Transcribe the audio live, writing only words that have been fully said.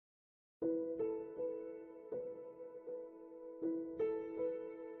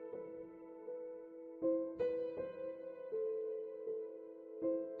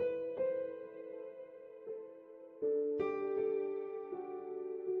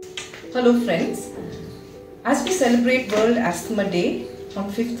Hello friends, as we celebrate World Asthma Day on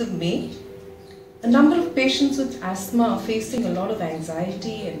 5th of May, a number of patients with asthma are facing a lot of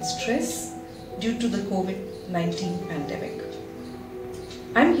anxiety and stress due to the COVID-19 pandemic.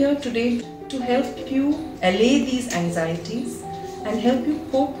 I'm here today to help you allay these anxieties and help you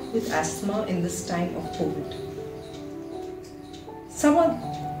cope with asthma in this time of COVID. Some of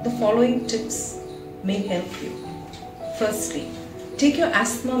the following tips may help you. Firstly, take your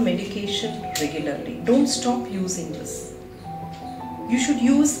asthma medication regularly. Don't stop using this. You should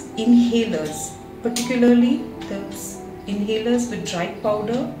use inhalers, particularly the inhalers with dry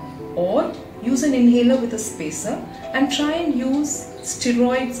powder, or use an inhaler with a spacer, and try and use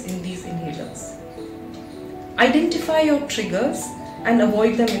steroids in these inhalers. Identify your triggers and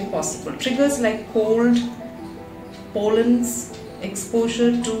avoid them if possible. Triggers like cold, pollens,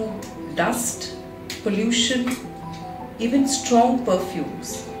 exposure to dust, pollution, even strong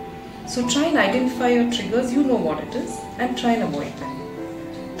perfumes. So try and identify your triggers, you know what it is, and try and avoid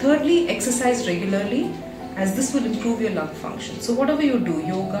them. Thirdly, exercise regularly, as this will improve your lung function. So whatever you do,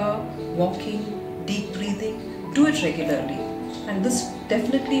 yoga, walking, deep breathing, do it regularly, and this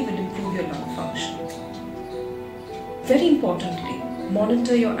definitely will improve your lung function. Very importantly,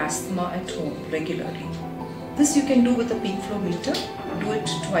 monitor your asthma at home regularly. This you can do with a peak flow meter. Do it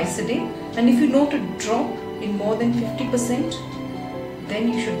twice a day, and if you note a drop in more than 50%,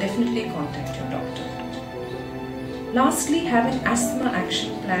 then you should definitely contact your doctor. Lastly, have an asthma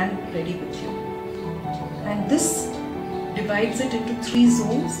action plan ready with you, and this divides it into 3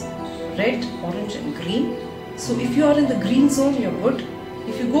 zones: red, orange and green. So if you are in the green zone, you're good.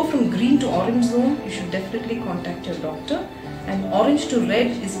 If you go from green to orange zone, you should definitely contact your doctor, and orange to red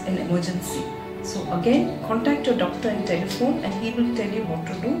is an emergency. So again, contact your doctor and telephone, and he will tell you what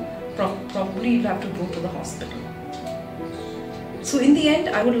to do. Probably you'll have to go to the hospital. So in the end,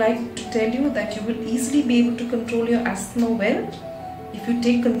 I would like to tell you that you will easily be able to control your asthma well if you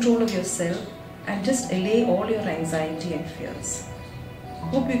take control of yourself and just allay all your anxiety and fears.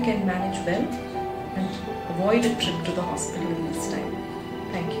 Hope you can manage well and avoid a trip to the hospital in this time.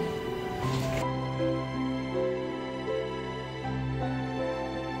 Thank you.